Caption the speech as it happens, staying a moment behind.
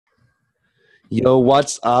Yo,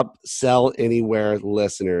 what's up, Sell Anywhere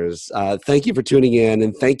listeners? Thank you for tuning in,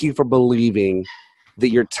 and thank you for believing that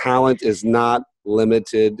your talent is not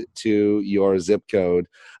limited to your zip code.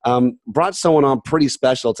 Brought someone on pretty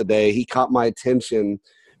special today. He caught my attention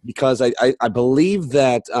because I believe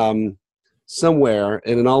that somewhere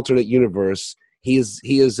in an alternate universe, he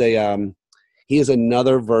is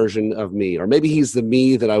another version of me, or maybe he's the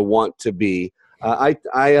me that I want to be.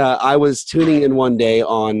 I was tuning in one day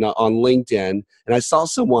on LinkedIn, and I saw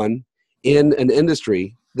someone in an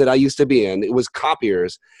industry that I used to be in. It was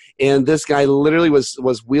copiers, and this guy literally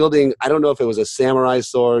was wielding, I don't know if it was a samurai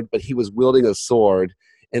sword, but he was wielding a sword,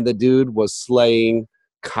 and the dude was slaying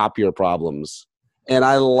copier problems. And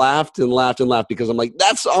I laughed and laughed and laughed because I'm like,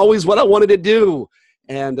 that's always what I wanted to do.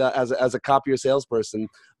 And as a copier salesperson,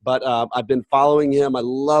 but I've been following him. I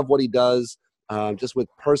love what he does. Just with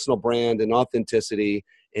personal brand and authenticity.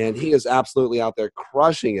 And he is absolutely out there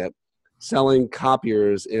crushing it, selling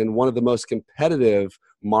copiers in one of the most competitive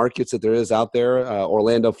markets that there is out there,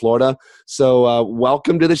 Orlando, Florida. So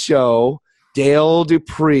welcome to the show, Dale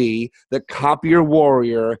Dupree, the Copier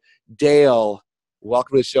Warrior. Dale,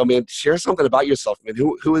 welcome to the show, man. Share something about yourself, man.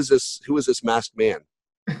 Who is this masked man?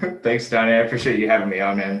 Thanks, Donnie. I appreciate you having me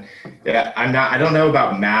on, man. Yeah, I don't know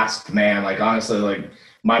about masked man. Like, honestly, like,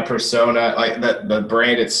 my persona, like the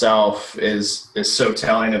brand itself is so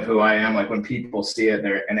telling of who I am. Like, when people see it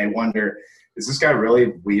there and they wonder, is this guy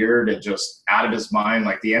really weird and just out of his mind?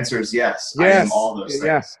 Like, the answer is yes. I am all those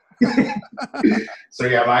things. Yeah. So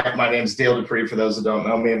yeah, my name's Dale Dupree, for those that don't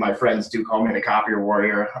know me, and my friends do call me the Copier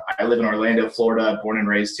Warrior. I live in Orlando, Florida, born and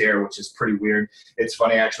raised here, which is pretty weird. It's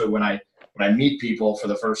funny, actually, when I meet people for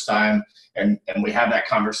the first time and we have that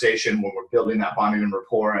conversation when we're building that bonding and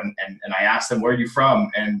rapport, and I ask them, where are you from?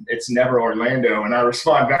 And it's never Orlando. And I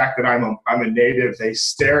respond back that I'm a native. They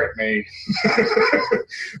stare at me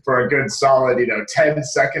for a good solid, 10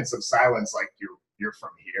 seconds of silence. Like, you're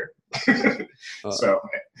from here. So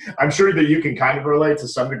I'm sure that you can kind of relate to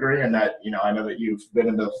some degree, and that, I know that you've been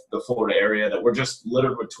in the Florida area, that we're just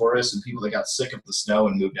littered with tourists and people that got sick of the snow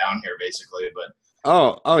and moved down here, basically. But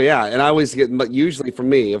Oh yeah. And I always get, but usually for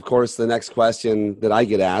me, of course, the next question that I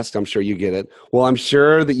get asked, I'm sure you get it. Well, I'm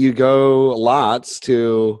sure that you go lots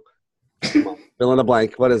to fill in the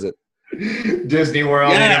blank. What is it? Disney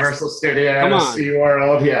World, yes. Universal Studios,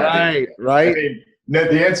 SeaWorld. Yeah. Right. I mean, no,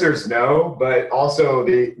 the answer is no, but also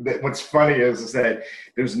what's funny is that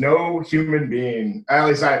there's no human being, at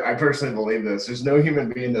least I personally believe this, there's no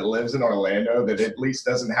human being that lives in Orlando that at least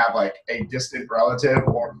doesn't have like a distant relative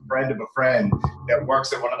or friend of a friend that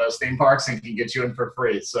works at one of those theme parks and can get you in for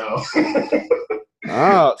free. So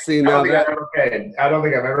oh, see, now I don't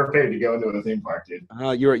think I've ever paid to go into a theme park, dude.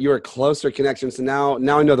 You're a closer connection. So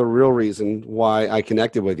now I know the real reason why I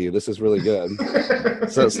connected with you. This is really good.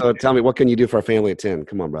 So tell me, what can you do for a family of 10?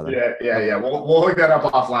 Come on, brother. Yeah. We'll hook that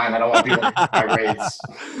up offline. I don't want people to get my rates.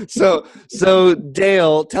 So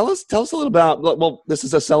Dale, tell us a little about. Well, this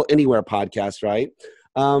is a Sell Anywhere podcast, right?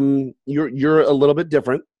 You're a little bit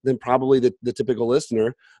different than probably the typical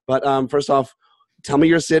listener. But first off, tell me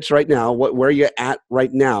your sitch right now. Where are you at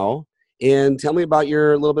right now? And tell me about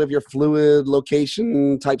a little bit of your fluid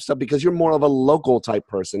location type stuff, because you're more of a local type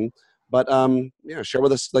person. But share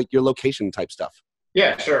with us like your location type stuff.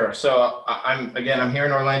 Yeah, sure. So I'm here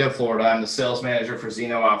in Orlando, Florida. I'm the sales manager for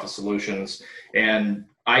Zeno Office Solutions, and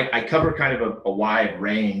I cover kind of a wide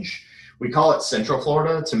range. We call it Central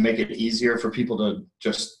Florida to make it easier for people to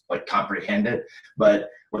just like comprehend it. But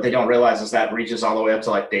what they don't realize is that reaches all the way up to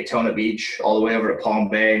like Daytona Beach, all the way over to Palm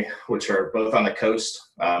Bay, which are both on the coast,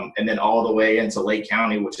 and then all the way into Lake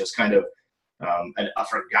County, which is kind of a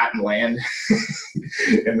forgotten land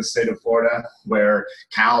in the state of Florida, where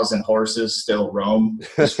cows and horses still roam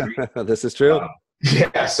the street. This is true.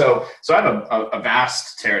 Yeah, so I have a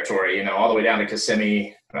vast territory, all the way down to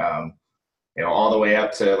Kissimmee, all the way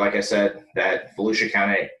up to, like I said, that Volusia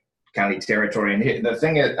County territory. And the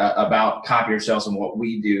thing about copier sales and what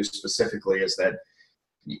we do specifically is that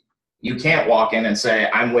you can't walk in and say,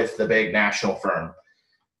 I'm with the big national firm.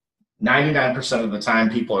 99% of the time,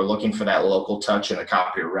 people are looking for that local touch in the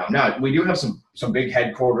copier realm. Now, we do have some big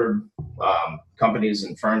headquartered companies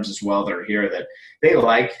and firms as well that are here that they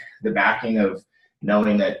like the backing of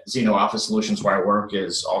knowing that Zeno Office Solutions, where I work,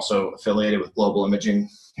 is also affiliated with Global Imaging.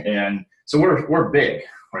 And so we're big,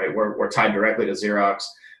 right? We're tied directly to Xerox.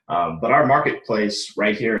 But our marketplace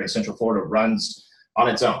right here in Central Florida runs on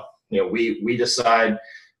its own. We decide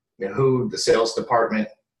who the sales department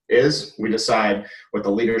is. We decide what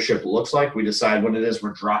the leadership looks like. We decide what it is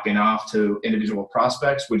we're dropping off to individual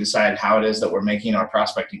prospects. We decide how it is that we're making our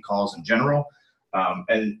prospecting calls in general.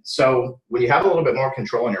 And so when you have a little bit more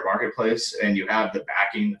control in your marketplace and you have the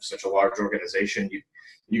backing of such a large organization,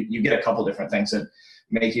 you get a couple different things that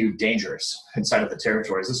make you dangerous inside of the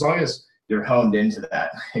territories, as long as you're honed into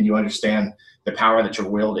that and you understand the power that you're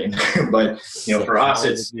wielding. But for us,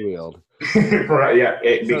 it's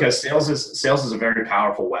because sales is a very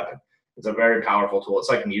powerful weapon. It's a very powerful tool. It's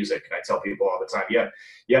like music. I tell people all the time,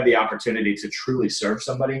 you have the opportunity to truly serve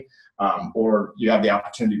somebody, or you have the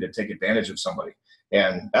opportunity to take advantage of somebody.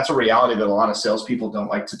 And that's a reality that a lot of salespeople don't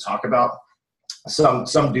like to talk about. Some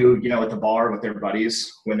do, at the bar with their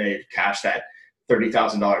buddies when they cash that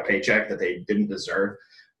 $30,000 paycheck that they didn't deserve.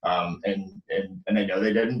 And they know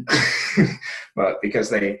they didn't, but because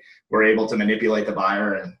they were able to manipulate the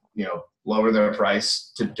buyer and, lower their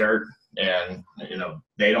price to dirt. And,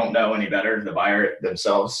 they don't know any better, the buyer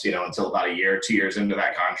themselves, until about a year, 2 years into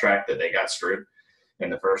that contract that they got screwed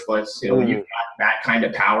in the first place. When you've got that kind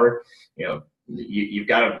of power, you've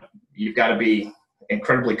got to be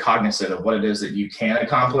incredibly cognizant of what it is that you can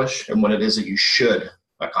accomplish and what it is that you should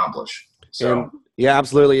accomplish. So, yeah,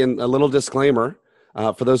 absolutely. And a little disclaimer,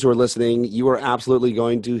 for those who are listening, you are absolutely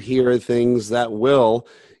going to hear things that will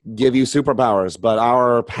give you superpowers, but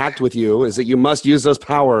our pact with you is that you must use those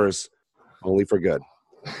powers only for good.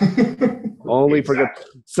 Only for good.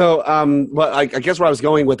 So, I guess where I was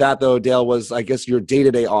going with that, though, Dale, was, I guess, your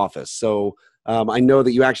day-to-day office. So I know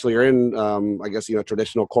that you actually are in,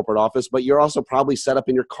 traditional corporate office, but you're also probably set up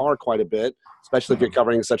in your car quite a bit, especially if you're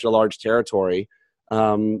covering such a large territory.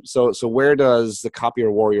 So where does the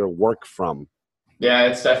Copier Warrior work from? Yeah,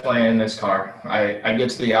 it's definitely in this car. I get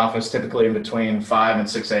to the office typically between 5 and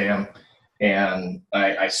 6 a.m. and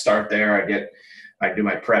I start there. I do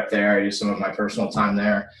my prep there. I do some of my personal time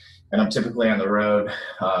there, and I'm typically on the road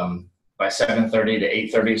by 7:30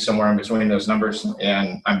 to 8:30, somewhere in between those numbers.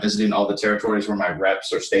 And I'm visiting all the territories where my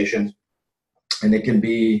reps are stationed, and it can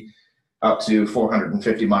be up to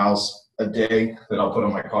 450 miles a day that I'll put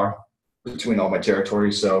on my car between all my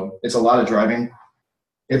territories. So it's a lot of driving.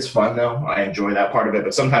 It's fun though. I enjoy that part of it.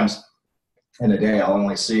 But sometimes in a day, I'll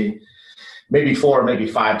only see maybe 4, maybe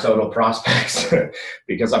 5 total prospects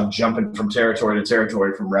because I'm jumping from territory to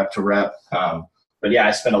territory, from rep to rep. But yeah,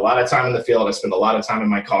 I spend a lot of time in the field. I spend a lot of time in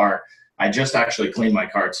my car. I just actually cleaned my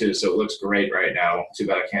car too, so it looks great right now. Too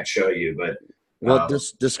bad I can't show you, but well,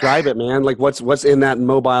 describe it, man. Like what's in that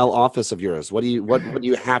mobile office of yours? What do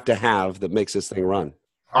you have to have that makes this thing run?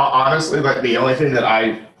 Honestly, like the only thing that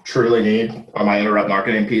I truly need are my interrupt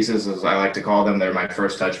marketing pieces, as I like to call them. They're my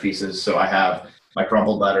first touch pieces. So I have my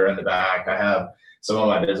crumpled letter in the back. I have some of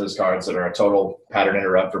my business cards that are a total pattern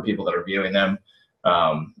interrupt for people that are viewing them.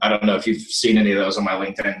 I don't know if you've seen any of those on my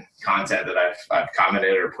LinkedIn content that I've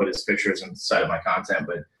commented or put as pictures inside of my content,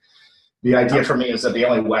 but the idea for me is that the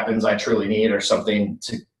only weapons I truly need are something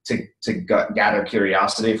to gather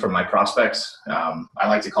curiosity from my prospects. I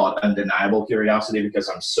like to call it undeniable curiosity because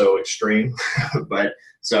I'm so extreme. But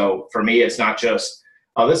so for me, it's not just,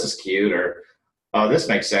 oh, this is cute, or oh, this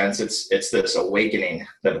makes sense. It's this awakening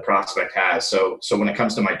that the prospect has. So when it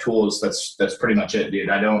comes to my tools, that's pretty much it,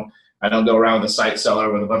 dude. I don't go around the site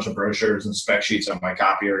seller with a bunch of brochures and spec sheets on my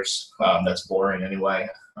copiers. That's boring anyway.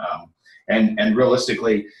 And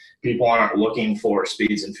realistically, people aren't looking for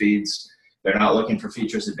speeds and feeds. They're not looking for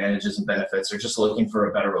features, advantages, and benefits. They're just looking for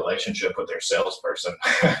a better relationship with their salesperson.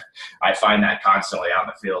 I find that constantly out in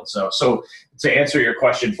the field. So to answer your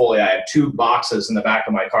question fully, I have 2 boxes in the back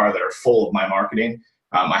of my car that are full of my marketing.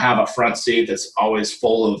 I have a front seat that's always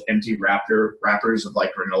full of empty wrappers of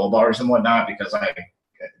like granola bars and whatnot because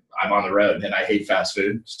I'm on the road and I hate fast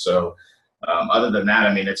food. So other than that,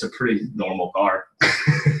 I mean, it's a pretty normal car.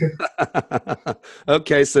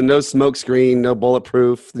 Okay, so no smoke screen, no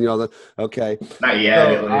bulletproof. Okay. Not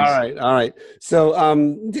yet. So, all right.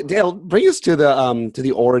 So, Dale, bring us to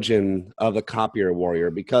the origin of the Copier Warrior,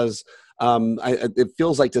 because it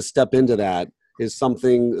feels like to step into that is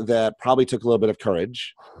something that probably took a little bit of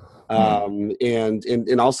courage.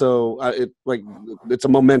 And also it's a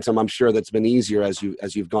momentum, I'm sure, that's been easier as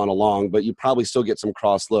you've gone along, but you probably still get some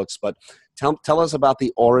cross looks. But tell us about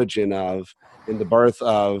the origin of, in the birth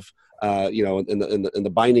of, in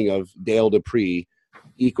the binding of Dale Dupree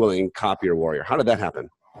equaling Copier Warrior. How did that happen?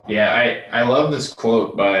 Yeah, I love this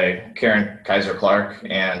quote by Karen Kaiser Clark,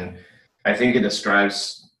 and I think it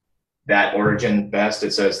describes that origin best.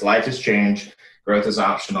 It says, "Life is change, growth is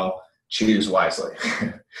optional, choose wisely."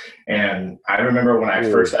 And I remember when I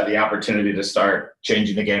first had the opportunity to start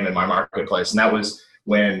changing the game in my marketplace, and that was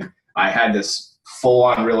when I had this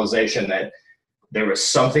full-on realization that there was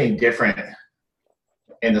something different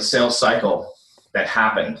in the sales cycle that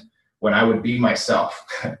happened when I would be myself,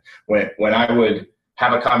 when I would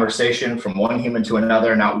have a conversation from one human to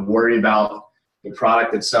another, not worry about the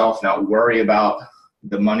product itself, not worry about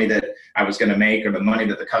the money that I was going to make or the money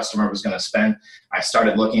that the customer was going to spend. I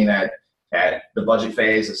started looking at the budget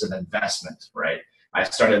phase as an investment, right? I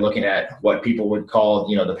started looking at what people would call,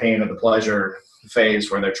 the pain or the pleasure phase,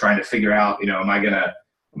 where they're trying to figure out, am I going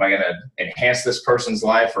to enhance this person's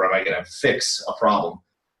life, or am I going to fix a problem?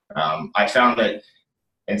 I found that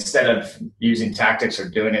instead of using tactics or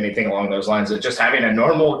doing anything along those lines, of just having a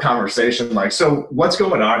normal conversation, like, so what's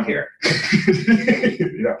going on here?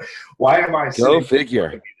 Why am I go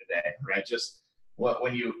figure today? Right? Just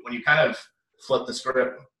when you kind of flip the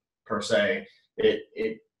script per se,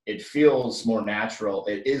 it feels more natural.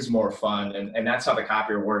 It is more fun, and that's how the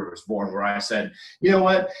Copier Warrior was born. Where I said, you know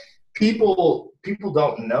what, people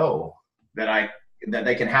don't know that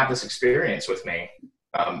they can have this experience with me.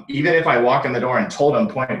 Even if I walk in the door and told them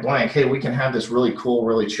point blank, hey, we can have this really cool,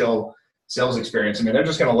 really chill sales experience. I mean, they're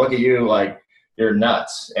just going to look at you like you're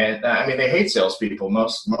nuts. And I mean, they hate salespeople.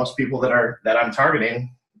 Most people that I'm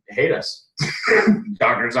targeting hate us,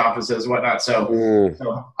 doctors' offices, whatnot.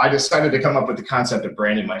 So I decided to come up with the concept of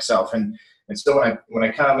branding myself. And so when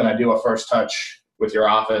I come and I do a first touch with your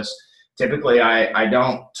office, typically I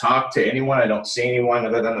don't talk to anyone. I don't see anyone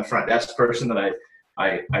other than the front desk person that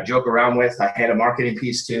I joke around with. I hand a marketing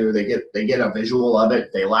piece to. They get a visual of it.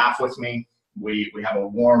 They laugh with me. We have a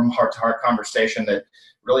warm heart-to-heart conversation that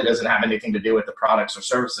really doesn't have anything to do with the products or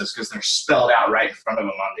services, because they're spelled out right in front of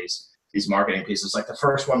them on these marketing pieces. Like the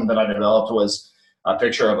first one that I developed was a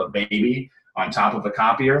picture of a baby on top of a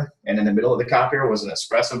copier, and in the middle of the copier was an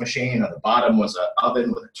espresso machine. On the bottom was an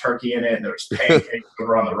oven with a turkey in it, and there was pancakes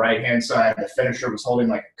over on the right-hand side. The finisher was holding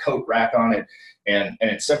like a coat rack on it, and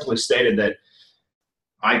it simply stated that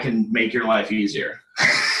I can make your life easier.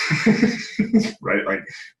 Right? Like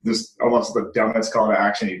this, almost the dumbest call to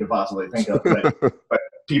action you could possibly think of. But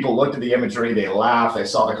people looked at the imagery, they laughed, they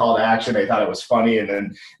saw the call to action, they thought it was funny, and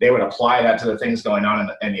then they would apply that to the things going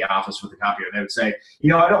on in the office with the copier. And they would say,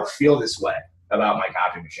 I don't feel this way about my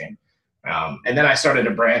copy machine. And then I started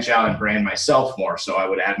to branch out and brand myself more. So I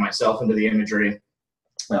would add myself into the imagery,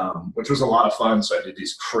 which was a lot of fun. So I did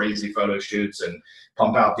these crazy photo shoots and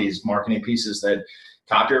pump out these marketing pieces that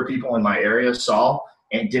copier people in my area saw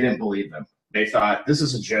and didn't believe them. They thought, this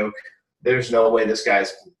is a joke. There's no way this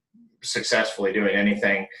guy's successfully doing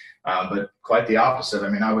anything. But quite the opposite. I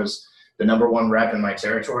mean, I was the #1 rep in my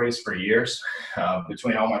territories for years,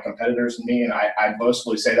 between all my competitors and me. And I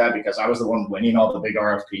mostly say that because I was the one winning all the big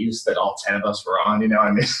RFPs that all 10 of us were on,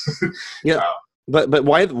 I mean. Yeah. But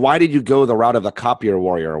why did you go the route of the Copier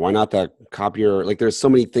Warrior? Why not the Copier? Like, there's so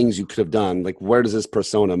many things you could have done. Like, where does this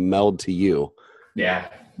persona meld to you? Yeah,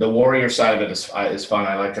 the warrior side of it is fun.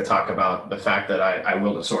 I like to talk about the fact that I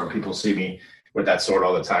wield a sword. People see me with that sword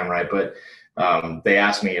all the time, right? But they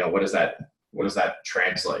ask me, what does that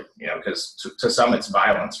translate? Because to some it's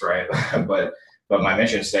violence, right? but my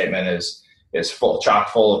mission statement is chock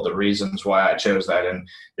full of the reasons why I chose that, and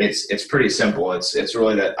it's pretty simple. It's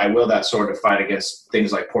really that I wield that sword to fight against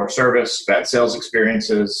things like poor service, bad sales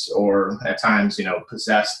experiences, or at times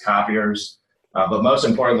possessed copiers. But most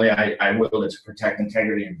importantly, I wield it to protect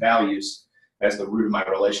integrity and values as the root of my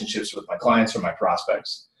relationships with my clients or my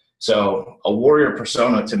prospects. So a warrior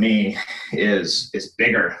persona to me is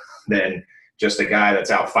bigger than just a guy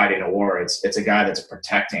that's out fighting a war. It's a guy that's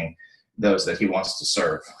protecting those that he wants to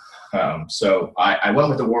serve. So I went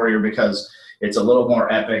with the warrior because it's a little more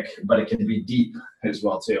epic, but it can be deep as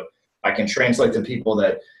well too. I can translate to people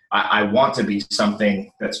that I want to be something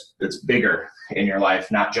that's bigger in your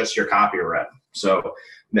life, not just your copier rep. So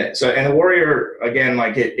and the warrior, again,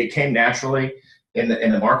 like it came naturally in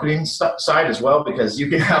the marketing side as well, because you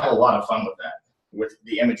can have a lot of fun with that, with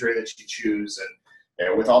the imagery that you choose,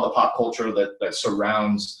 and with all the pop culture that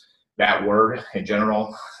surrounds that word in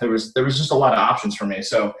general. There was just a lot of options for me.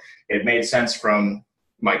 So it made sense from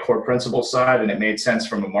my core principle side, and it made sense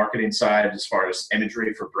from a marketing side as far as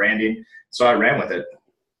imagery for branding. So I ran with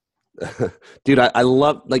it. Dude, I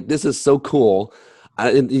love, like, this is so cool.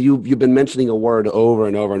 You've been mentioning a word over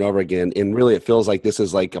and over and over again, and really it feels like this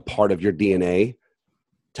is like a part of your DNA.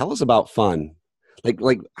 Tell us about fun.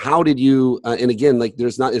 Like how did you, and again, like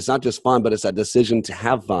it's not just fun, but it's a decision to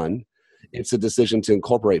have fun. It's a decision to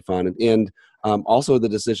incorporate fun, and also the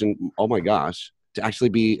decision, oh my gosh, to actually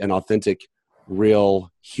be an authentic, real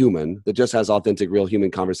human that just has authentic, real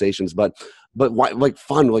human conversations. But why, like,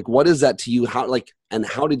 fun? Like, what is that to you?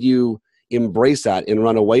 How did you embrace that and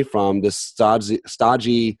run away from this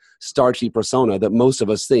stodgy, starchy persona that most of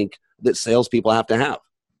us think that salespeople have to have?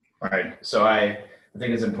 Right. So I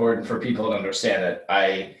think it's important for people to understand that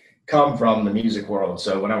I come from the music world.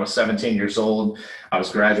 So when I was 17 years old, I was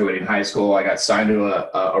graduating high school. I got signed to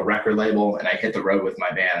a record label, and I hit the road with my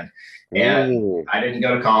band. And Ooh. I didn't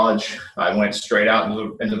go to college. I went straight out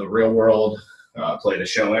into the real world, played a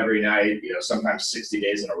show every night, sometimes 60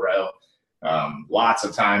 days in a row. Lots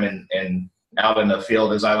of time and out in the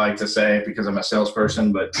field, as I like to say, because I'm a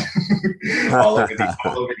salesperson, but all over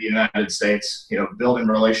the United States, building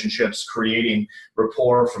relationships, creating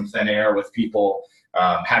rapport from thin air with people,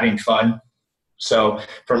 having fun. So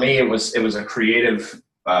for me, it was a creative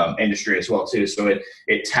industry as well too. So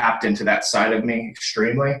it tapped into that side of me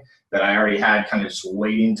extremely that I already had kind of just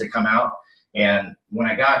waiting to come out. And when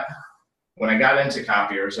I got into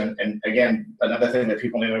copiers, and again, another thing that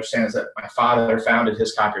people need to understand is that my father founded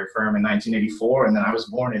his copier firm in 1984, and then I was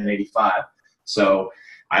born in 85. So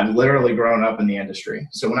I've literally grown up in the industry.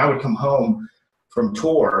 So when I would come home from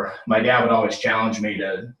tour, my dad would always challenge me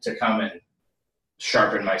to come and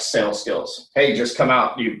sharpen my sales skills. Hey, just come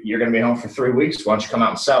out. You're going to be home for 3 weeks. Why don't you come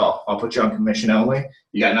out and sell? I'll put you on commission only.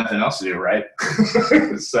 You got nothing else to do, right?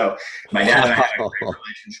 So my dad and I had a great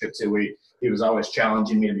relationship too. He was always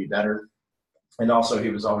challenging me to be better. And also he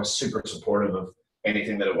was always super supportive of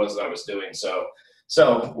anything that it was that I was doing.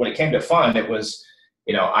 So when it came to fun, it was,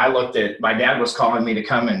 I looked at, my dad was calling me to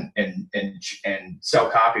come and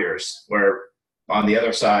sell copiers, where on the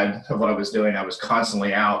other side of what I was doing, I was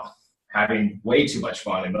constantly out having way too much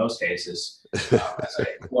fun in most cases as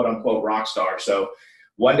a quote unquote rock star. So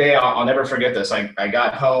one day I'll never forget this. I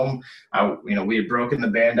got home, we had broken the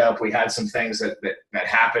band up. We had some things that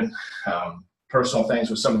happened, personal things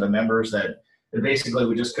with some of the members that basically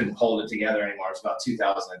we just couldn't hold it together anymore. It's about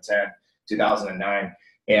 2010, 2009.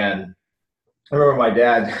 And I remember my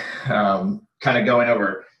dad kind of going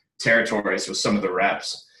over territories with some of the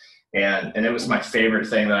reps. And it was my favorite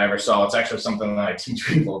thing that I ever saw. It's actually something that I teach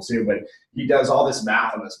people too, but he does all this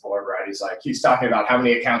math on this board, right? He's talking about how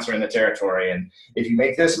many accounts are in the territory. And if you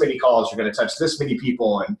make this many calls, you're going to touch this many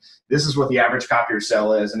people. And this is what the average copier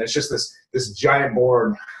sell is. And it's just this giant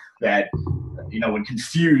board that, would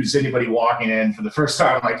confuse anybody walking in for the first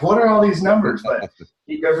time. Like, what are all these numbers? But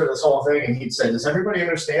he'd go through this whole thing and he'd say, does everybody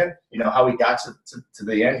understand, how we got to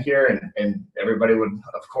the end here? And everybody would,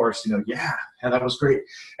 of course, yeah, that was great.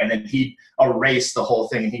 And then he'd erase the whole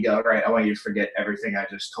thing and he'd go, all right, I want you to forget everything I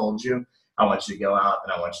just told you. I want you to go out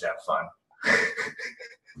and I want you to have fun.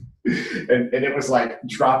 and it was like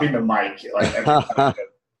dropping the mic, like every time.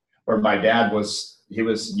 Where my dad he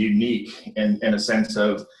was unique in a sense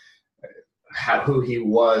of who he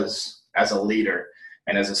was as a leader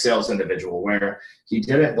and as a sales individual, where he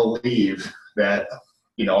didn't believe that,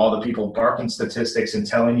 all the people barking statistics and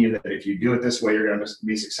telling you that if you do it this way, you're going to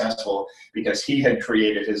be successful, because he had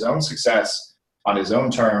created his own success on his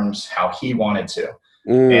own terms, how he wanted to.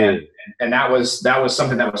 And that was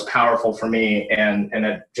something that was powerful for me. And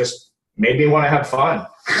it just made me want to have fun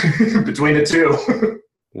between the two.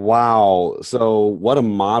 Wow. So what a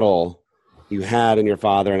model you had in your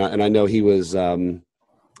father. And I know he was,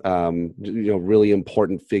 really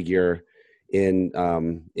important figure in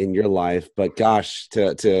your life, but gosh,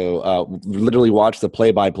 to literally watch the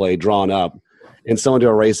play-by-play drawn up and someone to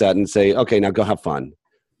erase that and say, okay, now go have fun.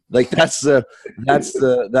 Like that's the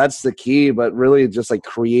key, but really just like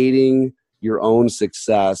creating your own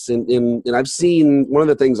success. And I've seen, one of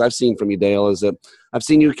the things I've seen from you, Dale, is that I've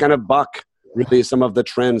seen you kind of buck really some of the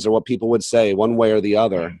trends or what people would say one way or the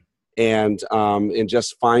other, and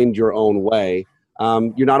just find your own way.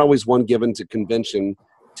 You're not always one given to convention.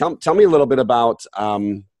 Tell me a little bit about,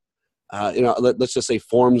 let's just say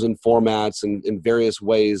forms and formats and in various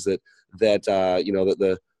ways that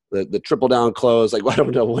the triple down close, like, I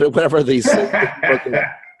don't know, whatever these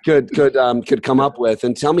could come up with.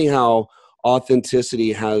 And tell me how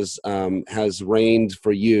authenticity has reigned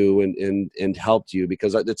for you and helped you,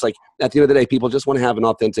 because it's like at the end of the day, people just want to have an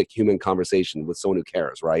authentic human conversation with someone who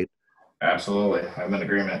cares, right? Absolutely. I'm in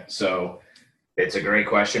agreement. So it's a great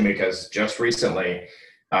question, because just recently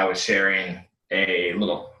I was sharing a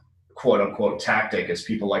little quote unquote tactic, as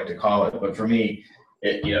people like to call it. But for me,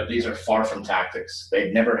 these are far from tactics.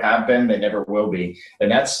 They never have been. They never will be. And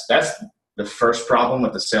that's the first problem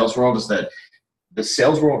with the sales world, is that the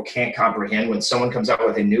sales world can't comprehend when someone comes out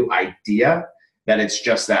with a new idea that it's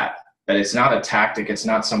just that it's not a tactic. It's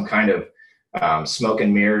not some kind of smoke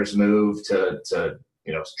and mirrors move to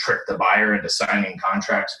trick the buyer into signing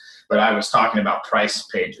contracts. But I was talking about price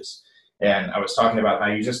pages, and I was talking about how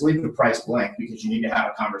you just leave the price blank, because you need to have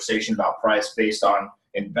a conversation about price based on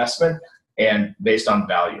investment and based on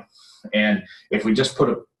value. And if we just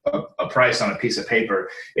put a price on a piece of paper,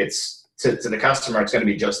 it's to the customer, it's going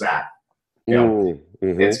to be just that. You know,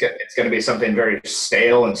 Mm-hmm. it's going to be something very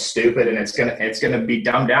stale and stupid, and it's going to be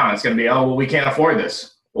dumbed down. It's going to be, oh, well, we can't afford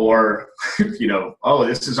this, or you know, oh,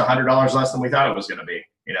 this is $100 less than we thought it was going to be.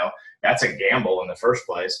 You know, that's a gamble in the first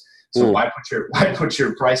place. So why put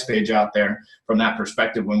your price page out there from that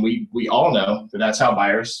perspective when we all know that that's how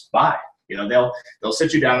buyers buy. You know, they'll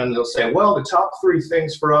sit you down and they'll say, well, the top three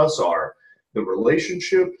things for us are the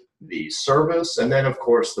relationship, the service, and then of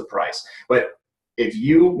course the price. But if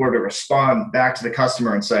you were to respond back to the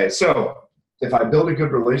customer and say, so if I build a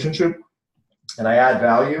good relationship and I add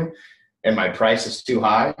value and my price is too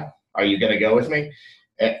high, are you going to go with me?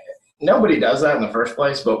 And nobody does that in the first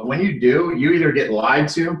place, but when you do, you either get lied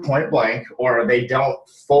to point blank or they don't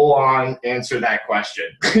full on answer that question.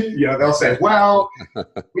 You know, they'll say, well,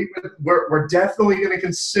 we're definitely going to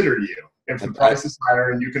consider you if the price is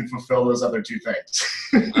higher and you can fulfill those other two things.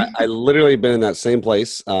 I literally been in that same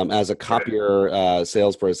place as a copier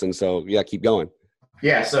salesperson. So yeah, keep going.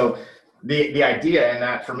 Yeah. So the idea in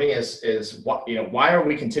that for me is what, you know, why are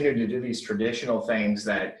we continuing to do these traditional things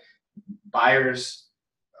that buyers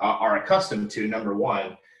are accustomed to, number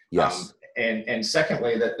one. Yes. And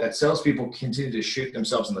secondly, that salespeople continue to shoot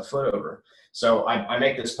themselves in the foot over. So I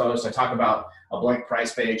make this post, I talk about a blank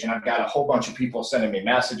price page, and I've got a whole bunch of people sending me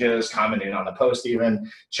messages, commenting on the post, even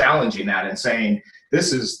challenging that and saying,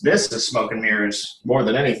 this is smoke and mirrors more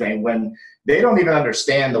than anything, when they don't even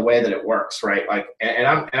understand the way that it works, right? Like, and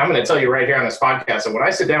I'm going to tell you right here on this podcast that when I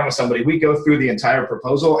sit down with somebody, we go through the entire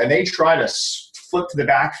proposal and they try to flip to the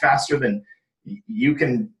back faster than you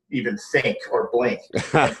can even think or blink.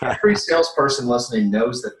 Every salesperson listening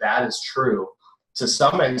knows that is true to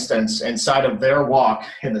some instance inside of their walk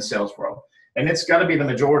in the sales world. And it's got to be the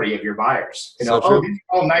majority of your buyers. You know, these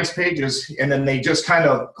are all nice pages, and then they just kind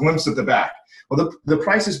of glimpse at the back. Well, the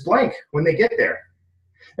price is blank when they get there.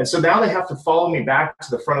 And so now they have to follow me back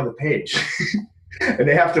to the front of the page. And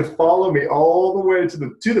they have to follow me all the way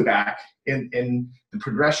to the back in the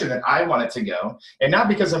progression that I want it to go. And not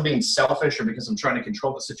because I'm being selfish or because I'm trying to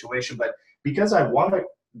control the situation, but because I want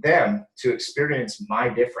them to experience my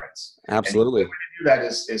difference. Absolutely. And the way to do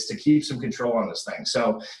that is to keep some control on this thing.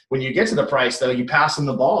 So when you get to the price, though, you pass them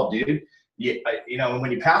the ball, dude. You know,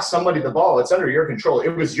 when you pass somebody the ball, it's under your control. It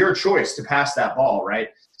was your choice to pass that ball, right?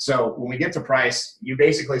 So when we get to price, you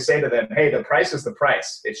basically say to them, hey, the price is the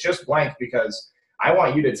price. It's just blank because I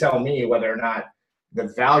want you to tell me whether or not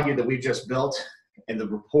the value that we've just built and the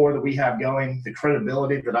rapport that we have going, the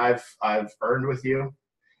credibility that I've earned with you,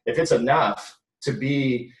 if it's enough to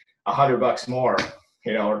be $100 more,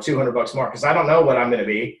 you know, or $200 more, because I don't know what I'm going to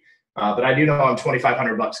be, but I do know I'm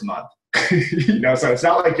 $2,500 a month. You know, so it's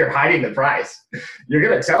not like you're hiding the price. You're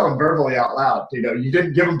going to tell them verbally out loud. You know, you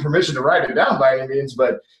didn't give them permission to write it down by any means,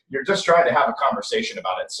 but you're just trying to have a conversation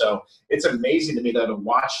about it. So it's amazing to me, though, to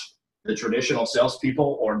watch the traditional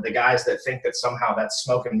salespeople or the guys that think that somehow that's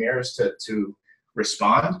smoke and mirrors to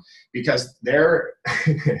respond, because their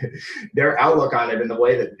outlook on it and the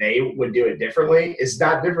way that they would do it differently is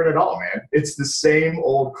not different at all, man. It's the same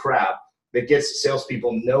old crap that gets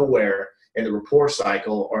salespeople nowhere in the rapport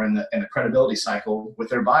cycle or in the credibility cycle with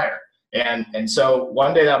their buyer. And so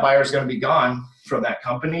one day that buyer is going to be gone from that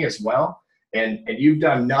company as well. And you've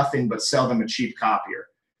done nothing but sell them a cheap copier.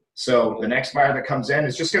 So the next buyer that comes in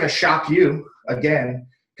is just going to shock you again,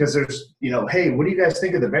 because there's, you know, hey, what do you guys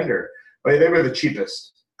think of the vendor? Well, they were the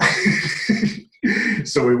cheapest.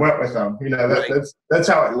 So we went with them. You know, that's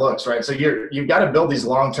how it looks, right? So you've got to build these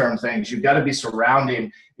long-term things. You've got to be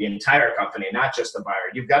surrounding the entire company, not just the buyer.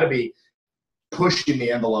 You've got to be pushing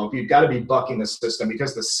the envelope. You've got to be bucking the system,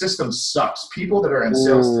 because the system sucks. People that are in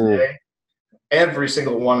sales today, every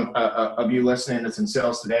single one of you listening that's in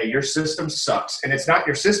sales today, your system sucks. And it's not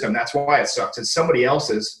your system. That's why it sucks. It's somebody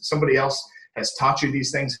else's. Somebody else has taught you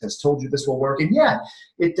these things, has told you this will work. And yeah,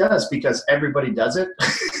 it does, because everybody does it.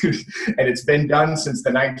 And it's been done since the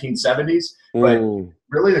 1970s. But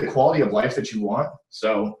really the quality of life that you want.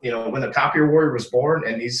 So, you know, when the Copier Warrior was born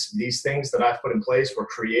and these things that I've put in place were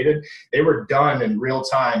created, they were done in real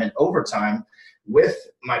time and over time with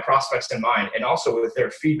my prospects in mind, and also with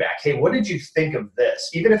their feedback. Hey, what did you think of this?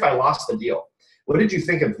 Even if I lost the deal, what did you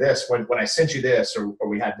think of this when I sent you this, or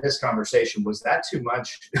we had this conversation? Was that too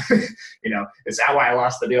much? You know, is that why I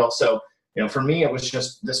lost the deal? So, you know, for me, it was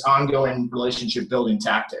just this ongoing relationship building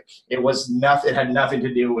tactic. It had nothing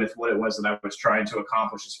to do with what it was that I was trying to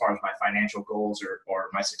accomplish as far as my financial goals or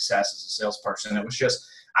my success as a salesperson. It was just,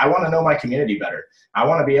 I want to know my community better. I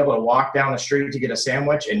want to be able to walk down the street to get a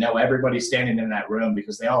sandwich and know everybody standing in that room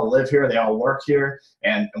because they all live here, they all work here,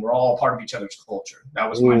 and we're all part of each other's culture. That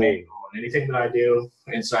was my main goal in anything that I do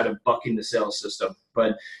inside of bucking the sales system.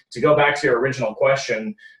 But to go back to your original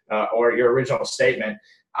question or your original statement,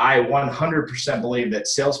 I 100% believe that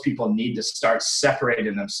salespeople need to start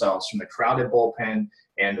separating themselves from the crowded bullpen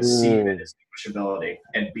and see the distinguishability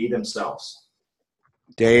and be themselves.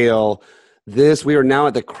 Dale, we are now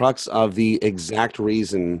at the crux of the exact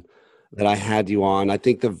reason that I had you on. I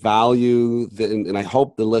think the value and I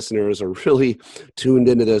hope the listeners are really tuned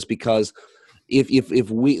into this, because if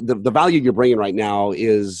the value you're bringing right now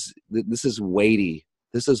is, this is weighty.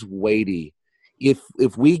 This is weighty.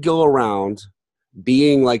 If we go around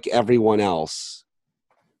being like everyone else,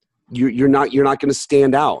 you're not going to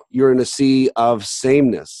stand out. You're in a sea of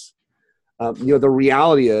sameness. The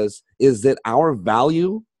reality is that our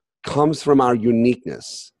value comes from our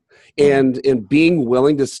uniqueness, and being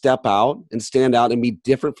willing to step out and stand out and be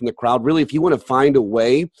different from the crowd. Really, if you want to find a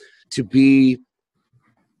way to be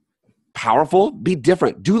powerful, be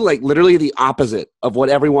different. Do like literally the opposite of what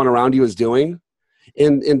everyone around you is doing.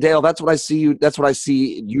 And Dale, that's what I see you. That's what I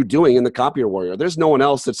see you doing in the Copier Warrior. There's no one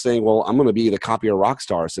else that's saying, "Well, I'm going to be the Copier rock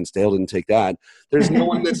star," since Dale didn't take that. There's no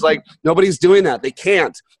one that's like, nobody's doing that. They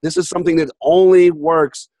can't. This is something that only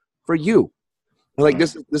works for you. Like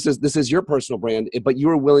this is your personal brand, but you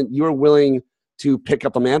were willing to pick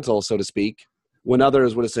up the mantle, so to speak, when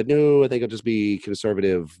others would have said, "No, I think I'll just be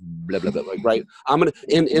conservative." Blah blah blah. Like, right? I'm gonna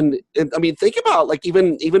and I mean, think about like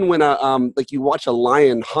even when like you watch a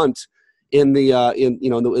lion hunt in the in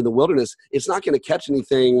the wilderness, it's not going to catch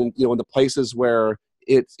anything, in the places where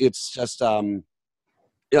it's just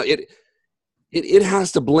it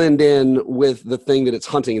has to blend in with the thing that it's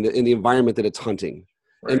hunting in the environment that it's hunting.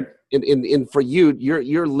 Right. And for you,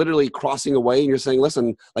 you're literally crossing away and you're saying,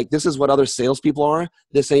 listen, like, this is what other salespeople are.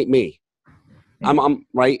 This ain't me. I'm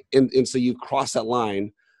right. And so you cross that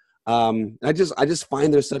line. I just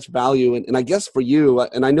find there's such value. And I guess for you,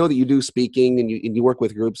 and I know that you do speaking and you work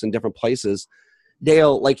with groups in different places,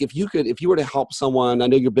 Dale, like if you were to help someone, I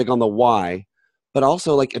know you're big on the why, but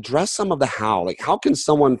also like address some of the how. Like, how can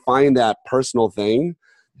someone find that personal thing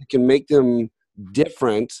that can make them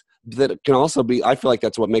different, that can also be, I feel like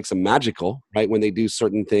that's what makes them magical, right? When they do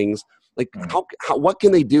certain things, like what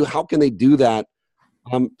can they do? How can they do that?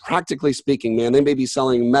 Practically speaking, man, they may be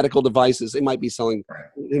selling medical devices. They might be selling,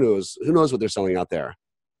 who knows what they're selling out there.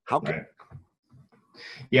 How can? Right.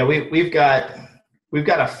 Yeah, we've got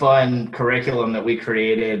a fun curriculum that we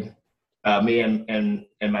created, me and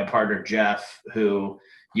my partner Jeff, who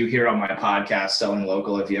you hear on my podcast, Selling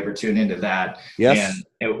Local, if you ever tune into that. Yes.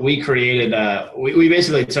 And we created, we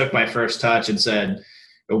basically took my first touch and said,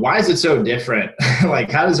 why is it so different? Like,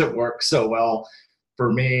 how does it work so well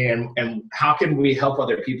for me? And how can we help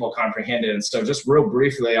other people comprehend it? And so just real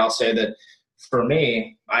briefly, I'll say that for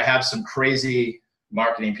me, I have some crazy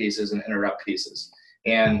marketing pieces and interrupt pieces.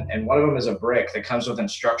 And one of them is a brick that comes with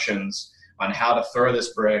instructions on how to throw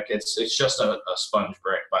this brick. It's just a sponge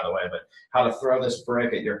brick, by the way, but how to throw this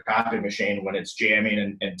brick at your copy machine when it's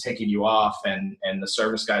jamming and ticking you off, and the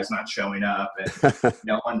service guy's not showing up, and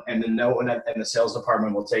no one in the sales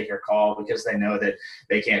department will take your call because they know that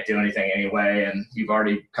they can't do anything anyway, and you've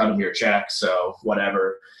already cut them your check, so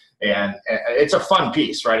whatever. And it's a fun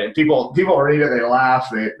piece, right? And people read it, they laugh,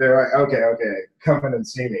 they're like, okay, come in and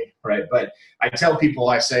see me, right? But I tell people,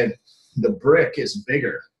 I said, the brick is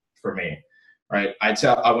bigger for me, right? I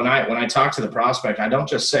tell when I talk to the prospect, I don't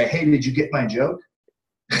just say, hey, did you get my joke?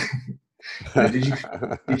 did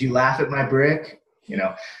you laugh at my brick?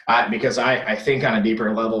 Because I think on a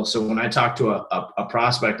deeper level. So when I talk to a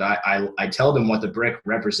prospect, I tell them what the brick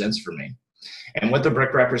represents for me. And what the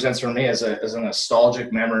brick represents for me is a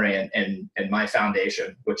nostalgic memory and my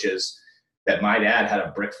foundation, which is that my dad had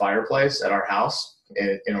a brick fireplace at our house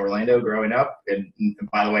in Orlando growing up. And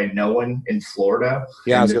by the way, no one in Florida.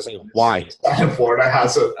 Yeah, I was going to say, why? In Florida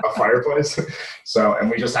has a fireplace. So, and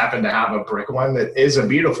we just happen to have a brick one that is a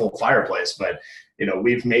beautiful fireplace, but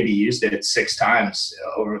we've maybe used it 6 times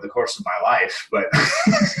over the course of my life. But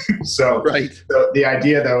so, right. So the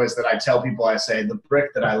idea though is that I tell people, I say, the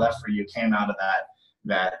brick that I left for you came out of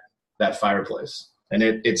that fireplace. And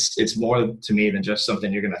it's more to me than just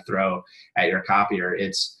something you're going to throw at your copier.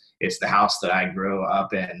 It's the house that I grew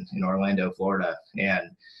up in Orlando, Florida.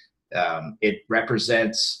 And it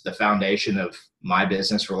represents the foundation of my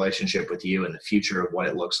business relationship with you and the future of what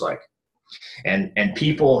it looks like. And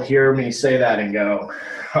people hear me say that and go,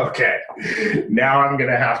 okay, now I'm going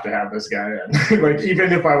to have this guy in. Like,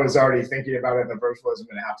 even if I was already thinking about it in the first place, I'm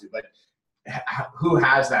going to have to. But who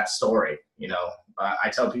has that story, I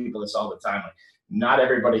tell people this all the time. Like, not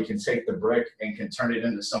everybody can take the brick and can turn it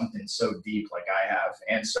into something so deep like I have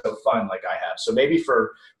and so fun like I have. So maybe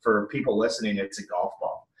for people listening, it's a golf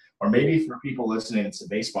ball, or maybe for people listening, it's a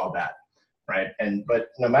baseball bat, right? But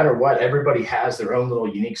no matter what, everybody has their own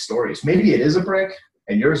little unique stories. Maybe it is a brick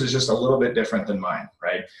and yours is just a little bit different than mine,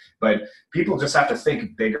 right? But people just have to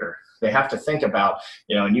think bigger. They have to think about,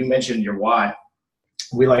 and you mentioned your why.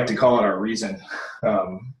 We like to call it our reason.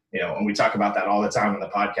 And we talk about that all the time in the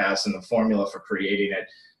podcast, and the formula for creating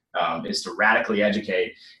it is to radically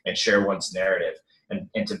educate and share one's narrative.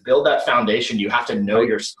 And to build that foundation, you have to know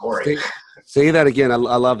your story. Say that again. I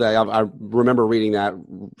love that. I remember reading that.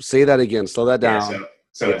 Say that again. Slow that down. Yeah,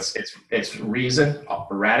 so it's reason,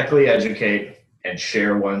 radically educate, and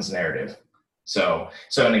share one's narrative.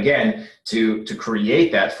 And again, to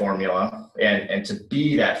create that formula and to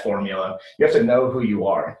be that formula, you have to know who you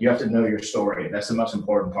are. You have to know your story. That's the most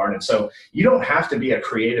important part. And so you don't have to be a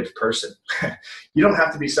creative person. You don't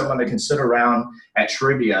have to be someone that can sit around at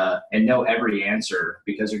trivia and know every answer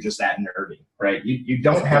because you're just that nerdy, right? You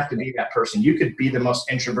don't have to be that person. You could be the most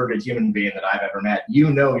introverted human being that I've ever met. You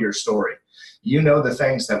know your story. You know the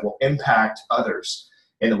things that will impact others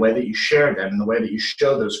in the way that you share them, in the way that you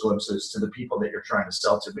show those glimpses to the people that you're trying to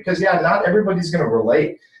sell to. Because not everybody's going to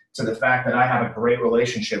relate to the fact that I have a great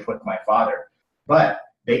relationship with my father, but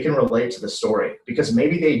they can relate to the story because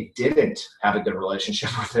maybe they didn't have a good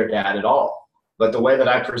relationship with their dad at all. But the way that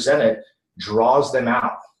I present it draws them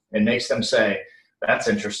out and makes them say, that's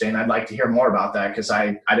interesting. I'd like to hear more about that because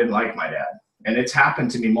I didn't like my dad. And it's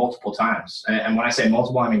happened to me multiple times. And when I say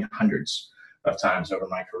multiple, I mean hundreds of times over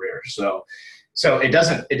my career. So it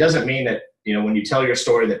doesn't mean that, when you tell your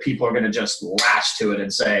story that people are going to just latch to it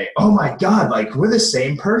and say, oh my God, like we're the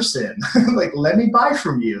same person. Like, let me buy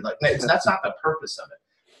from you. Like, that's not the purpose of it.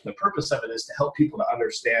 The purpose of it is to help people to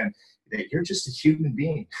understand that you're just a human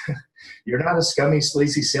being. You're not a scummy,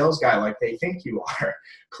 sleazy sales guy like they think you are.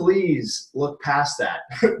 Please look past that.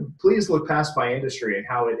 Please look past my industry and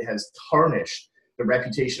how it has tarnished the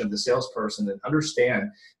reputation of the salesperson, and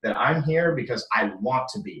understand that I'm here because I want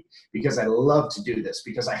to be, because I love to do this,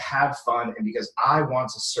 because I have fun, and because I want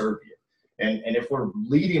to serve you. And if we're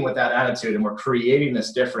leading with that attitude and we're creating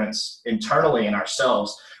this difference internally in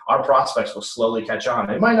ourselves, our prospects will slowly catch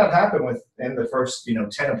on. It might not happen within the first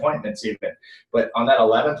 10 appointments even, but on that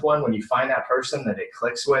 11th one, when you find that person that it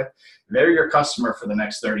clicks with, they're your customer for the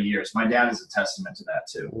next 30 years. My dad is a testament to that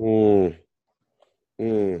too.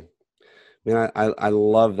 Man, I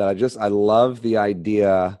love that. I love the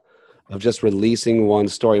idea of just releasing one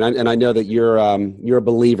story. And I know that you're a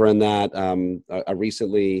believer in that. I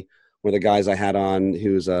recently, one of the guys I had on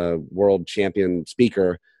who's a world champion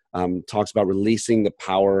speaker talks about releasing the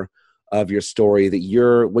power of your story,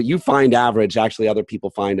 that what you find average, actually other people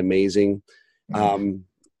find amazing. I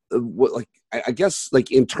guess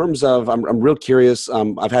in terms of, I'm real curious.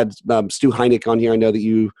 I've had Stu Heineck on here. I know that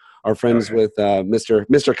you are friends with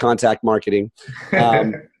Mr. Contact Marketing.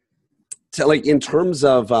 In terms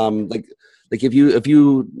of if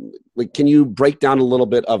you can you break down a little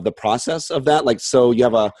bit of the process of that? So you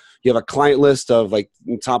have a client list of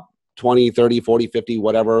top 20, 30, 40, 50,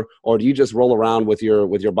 whatever, or do you just roll around with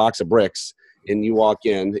your box of bricks and you walk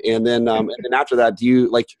in, and then after that, do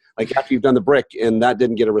you after you've done the brick and that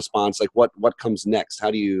didn't get a response, what comes next?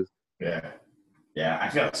 How do you? Yeah. I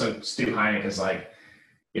feel so. Stu Heineck is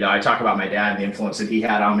I talk about my dad and the influence that he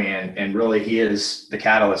had on me, and really he is the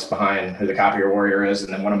catalyst behind who the Copier Warrior is.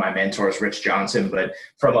 And then one of my mentors, Rich Johnson, but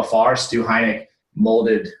from afar, Stu Heineck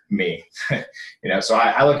molded me. So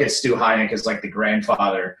I look at Stu Heineck as the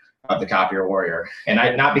grandfather of the Copier Warrior.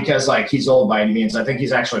 And not because he's old by any means. I think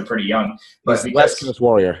he's actually pretty young, but he's the West Coast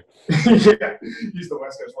Warrior. Yeah, he's the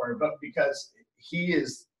West Coast Warrior, but because he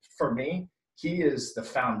is, for me, he is the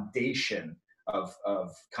foundation of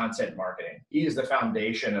content marketing. He is the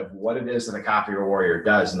foundation of what it is that a Copier Warrior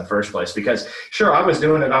does in the first place. Because sure, I was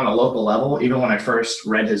doing it on a local level, even when I first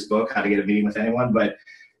read his book, How to Get a Meeting with Anyone. But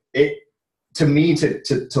to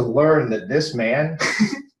learn that this man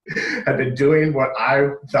had been doing what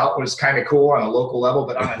I thought was kind of cool on a local level,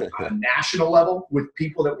 but on a national level with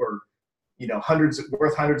people that were,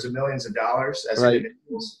 worth hundreds of millions of dollars as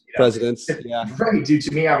individuals. Presidents. Yeah. Right, dude.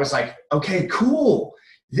 To me, I was like, okay, cool.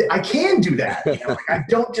 I can do that. I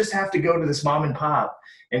don't just have to go to this mom and pop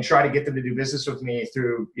and try to get them to do business with me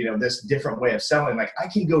through, this different way of selling. I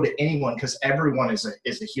can go to anyone because everyone is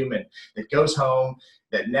a human that goes home,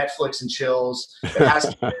 that Netflix and chills, that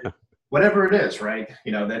has whatever it is, right?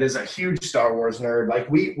 That is a huge Star Wars nerd.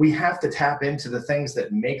 We have to tap into the things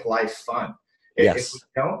that make life fun. If we Yes.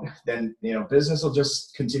 don't, then, business will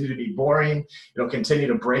just continue to be boring. It'll continue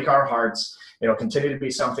to break our hearts. It'll continue to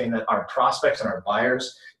be something that our prospects and our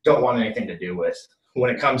buyers don't want anything to do with when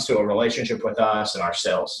it comes to a relationship with us and our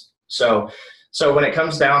sales. So when it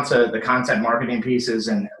comes down to the content marketing pieces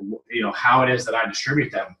and, how it is that I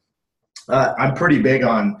distribute them, I'm pretty big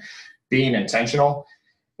on being intentional.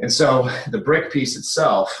 And so the brick piece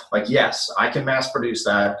itself, like, yes, I can mass produce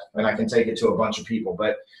that and I can take it to a bunch of people.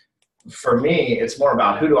 But for me, it's more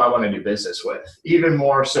about who do I want to do business with, even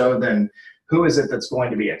more so than who is it that's going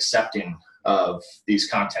to be accepting of these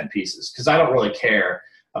content pieces. Because I don't really care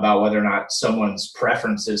about whether or not someone's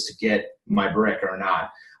preference is to get my brick or not.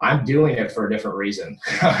 I'm doing it for a different reason.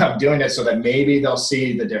 I'm doing it so that maybe they'll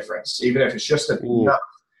see the difference, even if it's just enough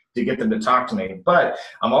to get them to talk to me. But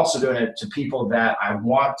I'm also doing it to people that I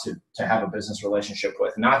want to have a business relationship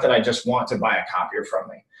with, not that I just want to buy a copier from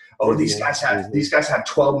me. Oh, these guys have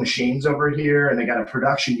 12 machines over here, and they got a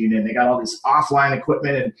production unit, and they got all this offline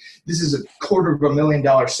equipment, and this is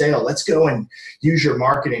 $250,000 sale. Let's go and use your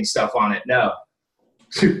marketing stuff on it. No.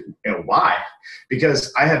 Why?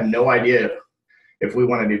 Because I have no idea if we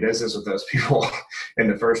want to do business with those people in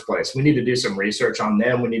the first place. We need to do some research on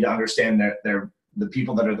them. We need to understand the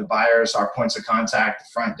people that are the buyers, our points of contact, the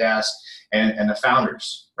front desk, and the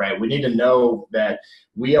founders, right? We need to know that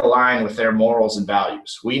we align with their morals and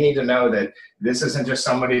values. We need to know that this isn't just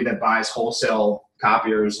somebody that buys wholesale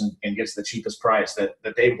copiers and gets the cheapest price, that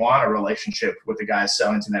they want a relationship with the guys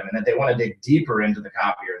selling to them, and that they want to dig deeper into the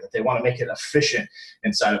copier, that they want to make it efficient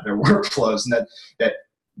inside of their workflows, and that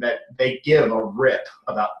they give a rip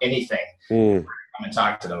about anything come and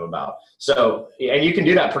talk to them about. So, and you can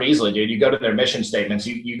do that pretty easily, dude. You go to their mission statements,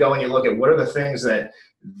 you go and you look at what are the things that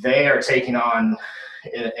they are taking on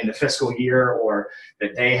in the fiscal year, or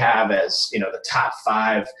that they have as, the top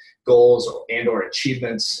 5 goals and or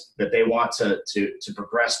achievements that they want to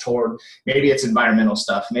progress toward. Maybe it's environmental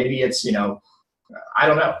stuff. Maybe it's, I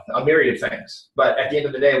don't know, a myriad of things. But at the end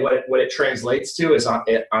of the day, what it translates to is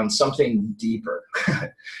on something deeper.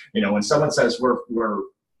 When someone says we're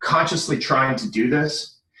consciously trying to do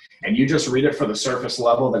this, and you just read it for the surface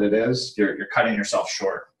level that it is, you're cutting yourself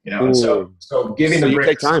short. And so giving the bricks,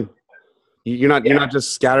 you take time. You're not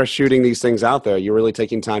just scatter shooting these things out there. You're really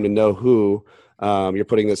taking time to know who you're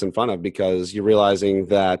putting this in front of, because you're realizing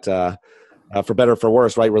that for better or for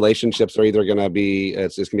worse, right? Relationships are either going to be,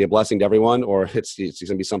 it's going to be a blessing to everyone, or it's going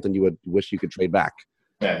to be something you would wish you could trade back.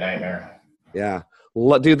 Yeah, nightmare. Yeah.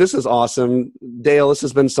 Dude, this is awesome. Dale, this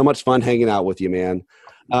has been so much fun hanging out with you, man.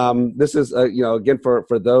 This is, again,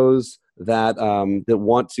 for those that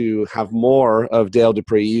want to have more of Dale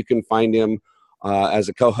Dupree, you can find him as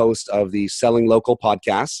a co-host of the Selling Local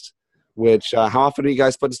podcast, which, how often are you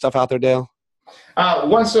guys putting stuff out there, Dale?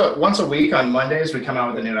 Once a week on Mondays, we come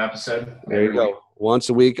out with a new episode. There you go. Once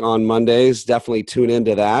a week on Mondays. Definitely tune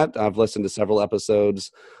into that. I've listened to several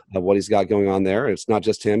episodes of what he's got going on there. It's not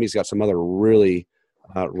just him. He's got some other really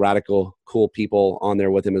radical, cool people on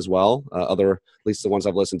there with him as well. At least the ones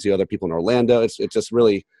I've listened to, other people in Orlando. It's just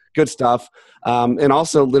really good stuff. And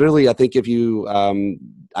also, literally, I think if you,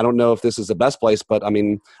 I don't know if this is the best place, but I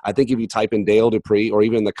mean, I think if you type in Dale Dupree or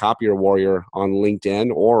even the Copier Warrior on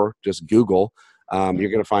LinkedIn or just Google,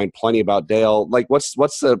 you're going to find plenty about Dale. Like, what's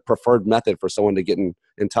the preferred method for someone to get in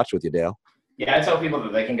touch with you, Dale? Yeah, I tell people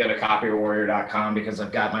that they can go to copierwarrior.com, because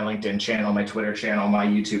I've got my LinkedIn channel, my Twitter channel, my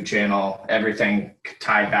YouTube channel, everything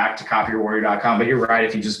tied back to copierwarrior.com. But you're right,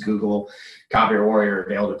 if you just Google Copier Warrior or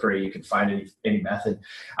Dale Dupree, you can find any method.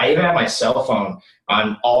 I even have my cell phone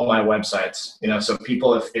on all my websites, so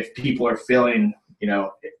people, if people are feeling,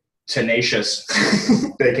 tenacious,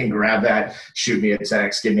 they can grab that, shoot me a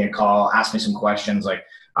text, give me a call, ask me some questions. Like,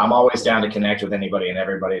 I'm always down to connect with anybody and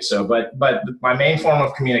everybody. So, but my main form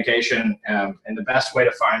of communication, and the best way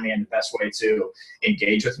to find me and the best way to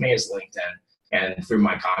engage with me is LinkedIn and through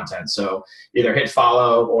my content. So either hit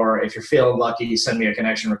follow, or if you're feeling lucky, send me a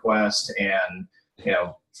connection request and,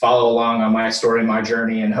 follow along on my story, my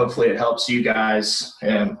journey. And hopefully it helps you guys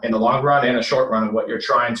in the long run and a short run of what you're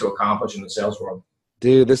trying to accomplish in the sales world.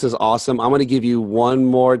 Dude, this is awesome. I'm going to give you one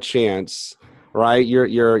more chance, right? You're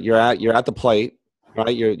at the plate.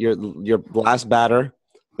 Right, your last batter,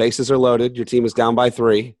 bases are loaded. Your team is down by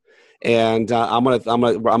 3, and I'm gonna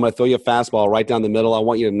throw you a fastball right down the middle. I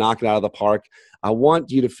want you to knock it out of the park. I want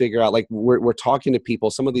you to figure out, like, we're talking to people.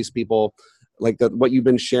 Some of these people, like what you've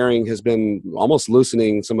been sharing, has been almost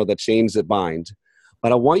loosening some of the chains that bind.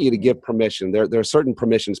 But I want you to give permission. There are certain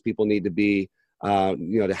permissions people need to be,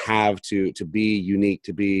 to have to be unique,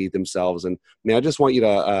 to be themselves. And I just want you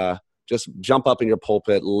to. Just jump up in your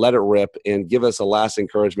pulpit, let it rip, and give us a last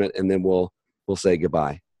encouragement, and then we'll say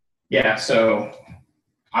goodbye. Yeah. So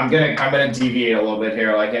I'm gonna deviate a little bit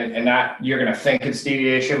here, like, and not, you're gonna think it's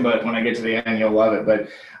deviation, but when I get to the end, you'll love it. But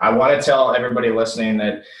I want to tell everybody listening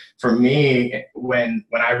that for me, when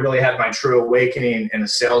I really had my true awakening in the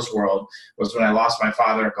sales world was when I lost my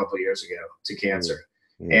father a couple of years ago to cancer.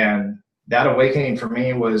 Mm-hmm. And that awakening for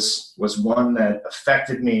me was one that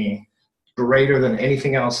affected me greater than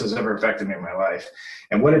anything else has ever affected me in my life.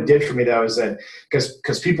 And what it did for me, though, is that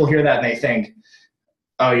because people hear that and they think,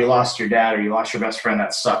 oh, you lost your dad or you lost your best friend,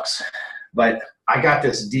 that sucks. But I got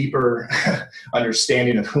this deeper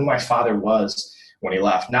understanding of who my father was when he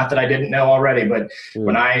left. Not that I didn't know already, but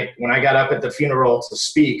when I got up at the funeral to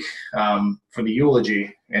speak for the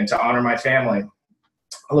eulogy and to honor my family,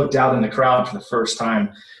 I looked out in the crowd for the first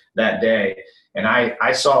time that day, and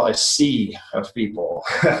I saw a sea of people.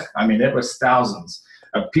 I mean, it was thousands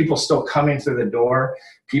of people still coming through the door,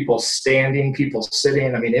 people standing, people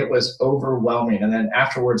sitting. I mean, it was overwhelming. And then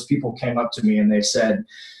afterwards, people came up to me and they said,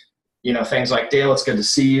 you know, things like, Dale, it's good to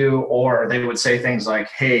see you. Or they would say things like,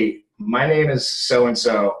 hey, my name is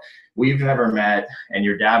so-and-so. We've never met, and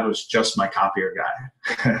your dad was just my copier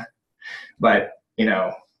guy. But, you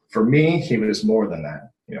know, for me, he was more than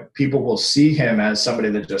that. You know, people will see him as somebody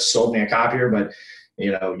that just sold me a copier, but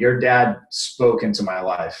you know, your dad spoke into my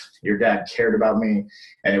life. Your dad cared about me,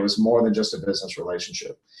 and it was more than just a business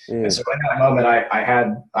relationship. And so in that moment, I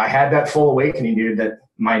had that full awakening, dude, that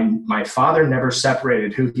my father never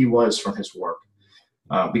separated who he was from his work,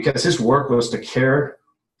 because his work was to care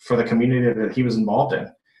for the community that he was involved in.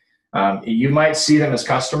 You might see them as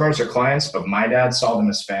customers or clients, but my dad saw them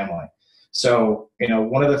as family. So, you know,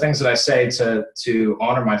 one of the things that I say to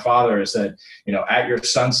honor my father is that, you know, at your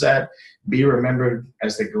sunset, be remembered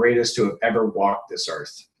as the greatest to have ever walked this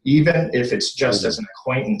earth, even if it's just as an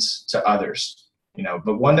acquaintance to others, you know,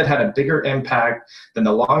 but one that had a bigger impact than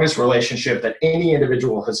the longest relationship that any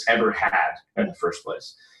individual has ever had in the first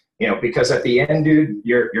place, you know, because at the end, dude,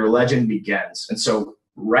 your legend begins. And so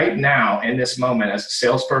right now in this moment as a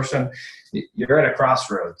salesperson, you're at a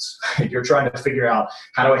crossroads. You're trying to figure out,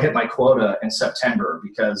 how do I hit my quota in September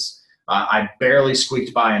because I barely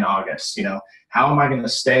squeaked by in August, you know. How am I going to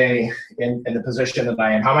stay in the position that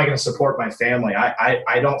I am? How am I going to support my family?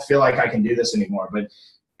 I don't feel like I can do this anymore. But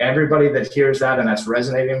everybody that hears that and that's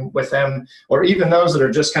resonating with them, or even those that are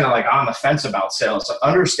just kind of like on the fence about sales,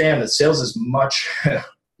 understand that sales is much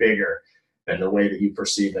bigger than the way that you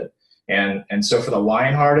perceive it. And so for the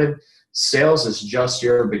lion-hearted, sales is just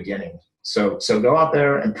your beginning. So go out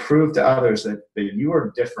there and prove to others that you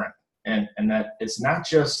are different, and that it's not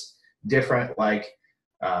just different like,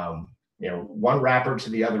 you know, one rapper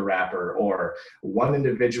to the other rapper, or one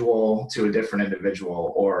individual to a different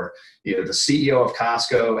individual, or, you know, the CEO of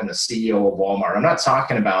Costco and the CEO of Walmart. I'm not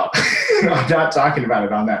talking about, I'm not talking about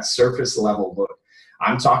it on that surface level look.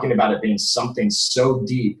 I'm talking about it being something so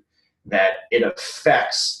deep that it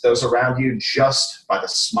affects those around you just by the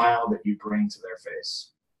smile that you bring to their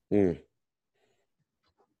face.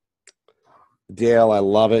 Dale, I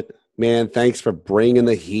love it, man. Thanks for bringing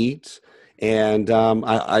the heat. And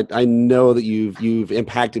I know that you've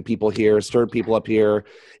impacted people here, stirred people up here.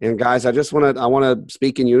 And guys, I want to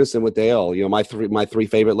speak in unison with Dale. You know, my three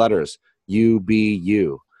favorite letters: you, be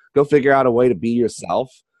you. Go figure out a way to be yourself.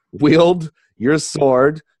 Wield your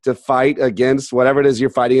sword to fight against whatever it is you're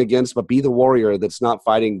fighting against, but be the warrior that's not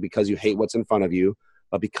fighting because you hate what's in front of you,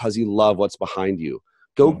 but because you love what's behind you.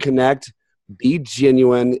 Go connect, be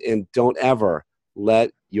genuine, and don't ever let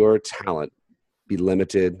your talent be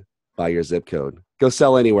limited by your zip code. Go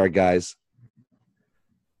sell anywhere, guys.